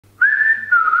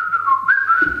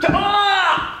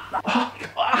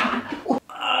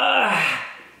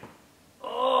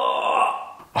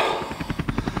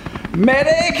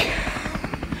Medic!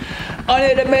 I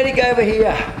need a medic over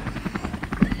here.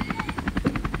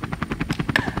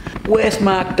 Where's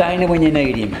Mark Dana when you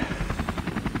need him?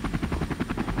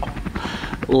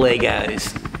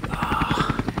 Legos.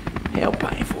 Oh, how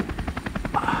painful.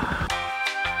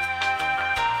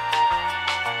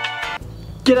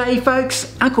 G'day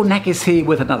folks, Uncle Knackers here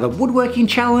with another woodworking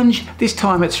challenge. This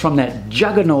time it's from that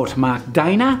juggernaut Mark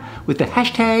Dana with the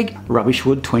hashtag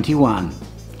rubbishwood21.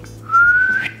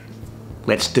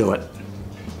 Let's do it.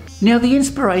 Now the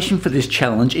inspiration for this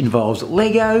challenge involves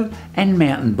Lego and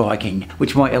mountain biking,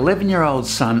 which my 11-year-old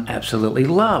son absolutely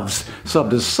loves. So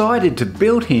I've decided to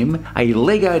build him a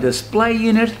Lego display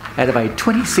unit out of a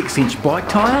 26-inch bike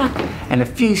tyre and a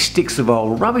few sticks of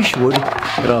old rubbish wood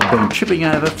that I've been tripping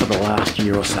over for the last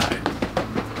year or so.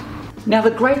 Now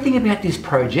the great thing about this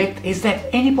project is that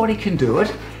anybody can do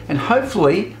it, and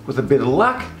hopefully with a bit of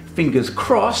luck, fingers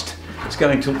crossed, it's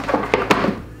going to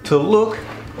look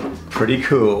pretty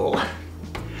cool.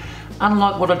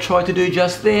 Unlike what I tried to do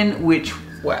just then, which,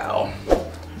 well,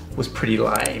 was pretty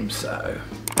lame, so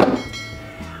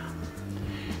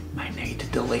may need to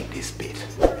delete this bit.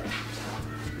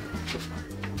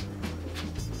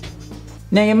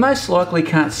 Now you most likely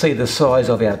can't see the size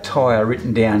of our tyre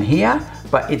written down here,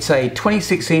 but it's a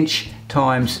 26-inch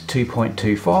times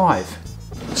 2.25.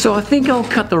 So I think I'll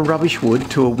cut the rubbish wood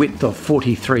to a width of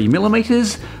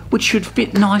 43mm, which should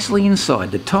fit nicely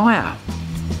inside the tyre.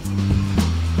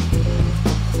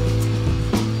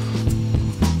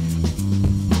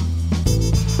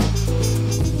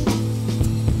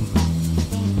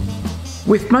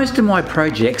 With most of my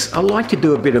projects, I like to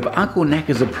do a bit of Uncle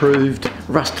Knackers approved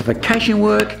rustification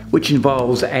work, which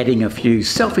involves adding a few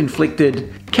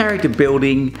self-inflicted, character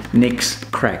building nicks,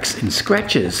 cracks and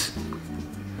scratches.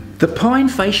 The pine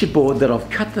fascia board that I've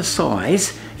cut the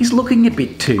size is looking a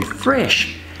bit too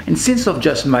fresh, and since I've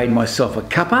just made myself a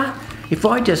cuppa, if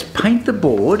I just paint the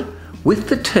board with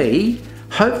the tea,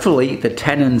 hopefully the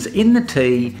tannins in the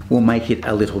tea will make it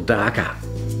a little darker.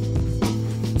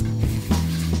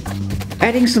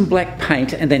 Adding some black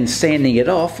paint and then sanding it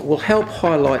off will help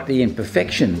highlight the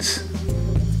imperfections.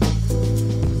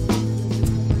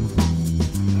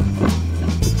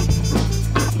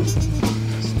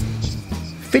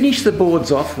 Finish the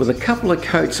boards off with a couple of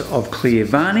coats of clear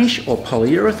varnish or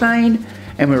polyurethane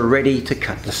and we're ready to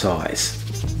cut the size.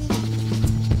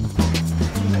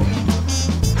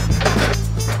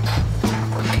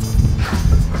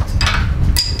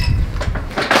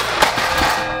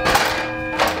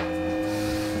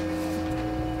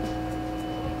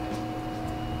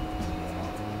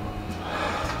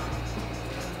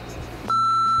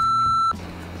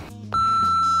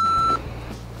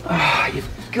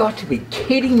 You've got to be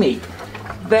kidding me.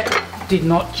 That did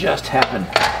not just happen.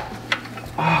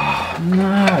 Oh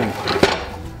no.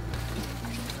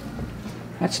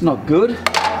 That's not good.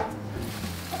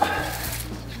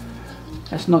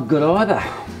 That's not good either.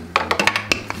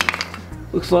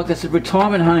 Looks like it's a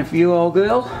retirement home for you, old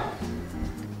girl.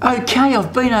 Okay,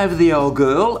 I've been over the old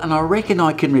girl and I reckon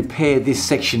I can repair this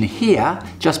section here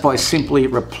just by simply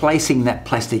replacing that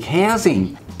plastic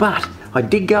housing. But I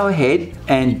did go ahead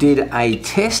and did a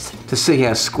test to see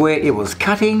how square it was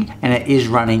cutting, and it is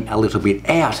running a little bit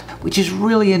out, which is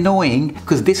really annoying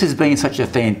because this has been such a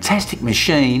fantastic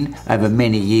machine over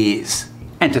many years.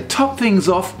 And to top things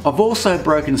off, I've also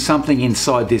broken something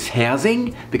inside this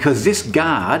housing because this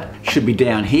guard should be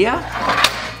down here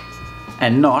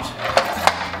and not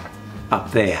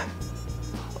up there.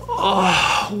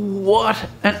 Oh, what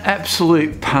an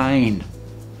absolute pain.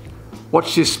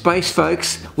 Watch this space,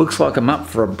 folks. Looks like I'm up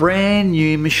for a brand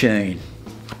new machine.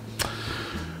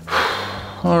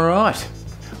 All right,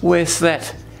 where's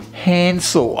that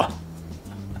handsaw?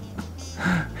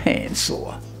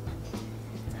 Handsaw.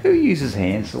 Who uses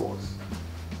handsaws?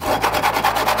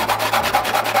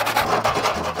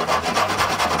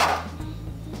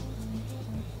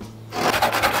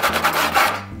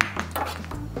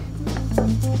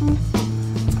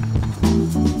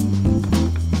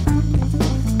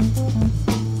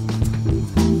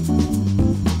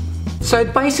 So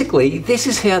basically, this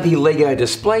is how the Lego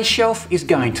display shelf is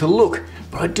going to look,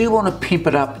 but I do want to pimp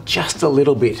it up just a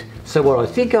little bit. So what I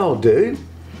think I'll do,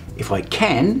 if I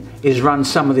can, is run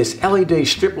some of this LED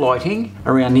strip lighting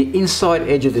around the inside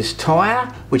edge of this tyre,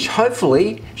 which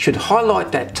hopefully should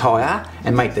highlight that tyre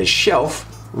and make the shelf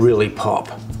really pop.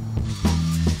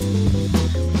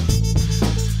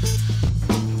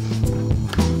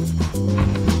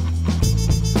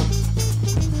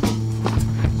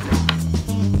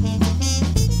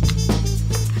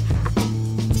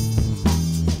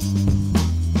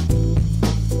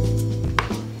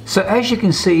 So as you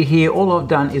can see here, all I've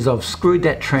done is I've screwed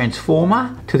that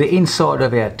transformer to the inside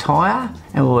of our tyre,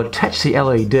 and we'll attach the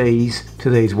LEDs to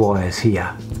these wires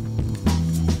here.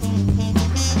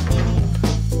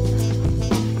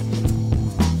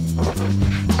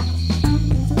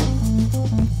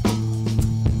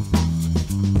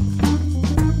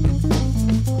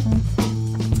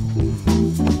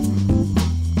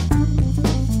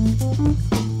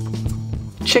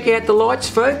 Check out the lights,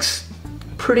 folks.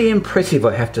 Pretty impressive,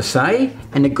 I have to say.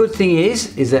 And the good thing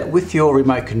is that with your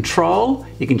remote control,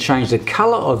 you can change the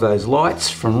color of those lights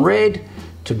from red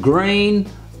to green,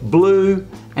 blue,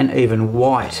 and even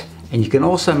white. And you can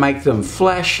also make them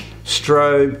flash,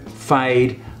 strobe,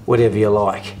 fade, whatever you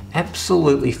like.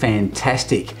 Absolutely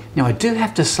fantastic. Now I do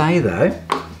have to say though,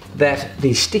 that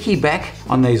the sticky back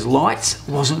on these lights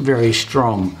wasn't very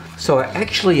strong. So I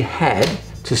actually had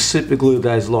to super glue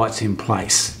those lights in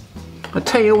place. I'll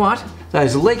tell you what,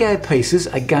 those Lego pieces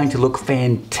are going to look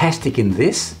fantastic in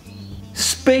this.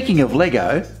 Speaking of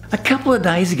Lego, a couple of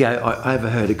days ago I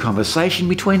overheard a conversation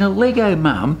between a Lego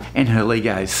mum and her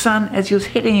Lego son as he was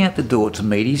heading out the door to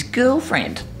meet his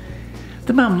girlfriend.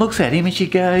 The mum looks at him and she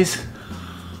goes,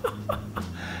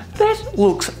 "That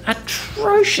looks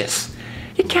atrocious.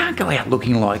 You can't go out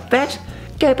looking like that.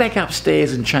 Go back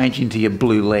upstairs and change into your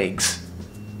blue legs."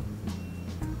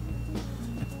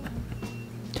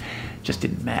 Just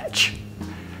didn't match.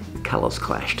 Colours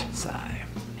clashed, so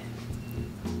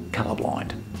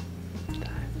colourblind.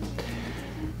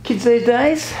 Kids these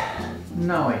days,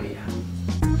 no idea.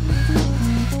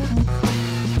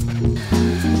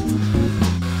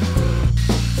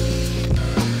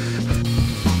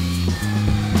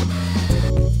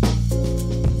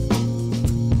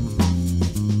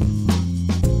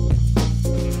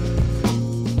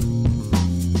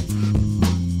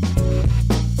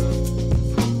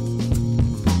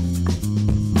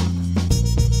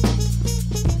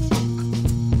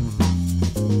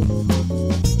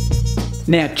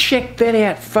 Now check that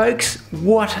out, folks.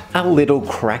 What a little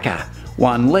cracker.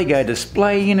 One Lego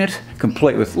display unit,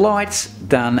 complete with lights,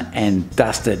 done and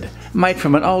dusted. Made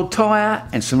from an old tyre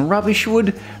and some rubbish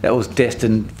wood that was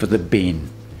destined for the bin.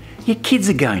 Your kids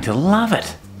are going to love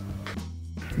it.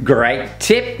 Great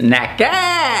tip,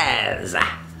 knackers!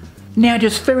 Now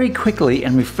just very quickly,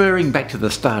 and referring back to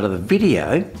the start of the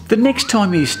video, the next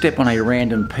time you step on a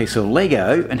random piece of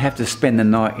Lego and have to spend the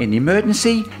night in the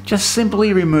emergency, just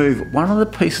simply remove one of the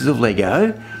pieces of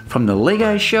Lego from the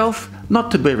Lego shelf,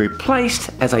 not to be replaced,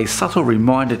 as a subtle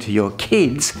reminder to your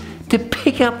kids to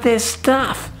pick up their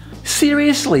stuff.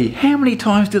 Seriously, how many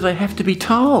times do they have to be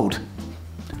told?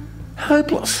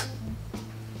 Hopeless.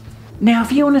 Now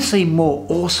if you want to see more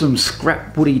awesome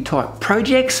scrapwoody type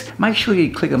projects, make sure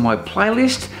you click on my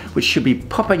playlist, which should be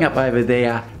popping up over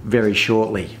there very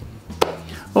shortly.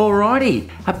 Alrighty,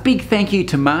 a big thank you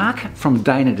to Mark from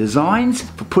Dana Designs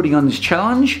for putting on this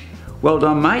challenge. Well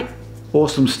done, mate,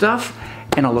 awesome stuff,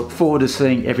 and I look forward to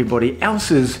seeing everybody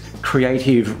else's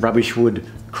creative rubbish wood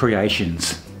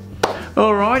creations.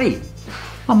 Alrighty,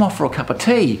 I'm off for a cup of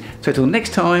tea, so till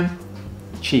next time,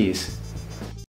 cheers.